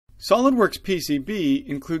SOLIDWORKS PCB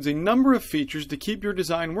includes a number of features to keep your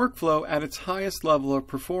design workflow at its highest level of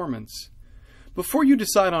performance. Before you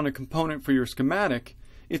decide on a component for your schematic,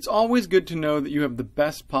 it's always good to know that you have the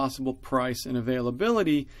best possible price and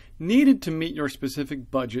availability needed to meet your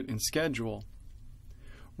specific budget and schedule.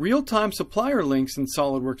 Real-time supplier links in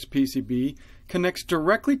SOLIDWORKS PCB connects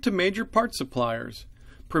directly to major part suppliers,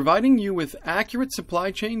 providing you with accurate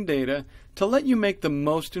supply chain data to let you make the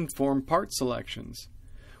most informed part selections.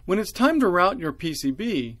 When it's time to route your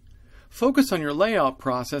PCB, focus on your layout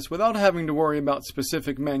process without having to worry about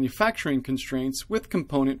specific manufacturing constraints with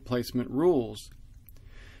component placement rules.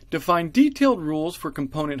 Define detailed rules for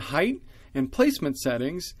component height and placement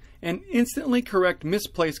settings, and instantly correct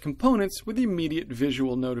misplaced components with immediate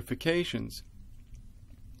visual notifications.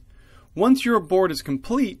 Once your board is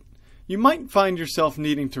complete, you might find yourself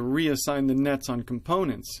needing to reassign the nets on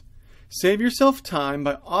components. Save yourself time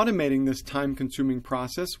by automating this time-consuming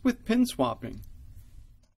process with pin swapping.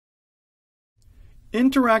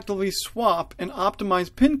 Interactively swap and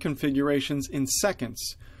optimize pin configurations in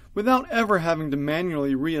seconds, without ever having to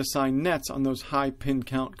manually reassign nets on those high pin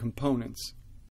count components.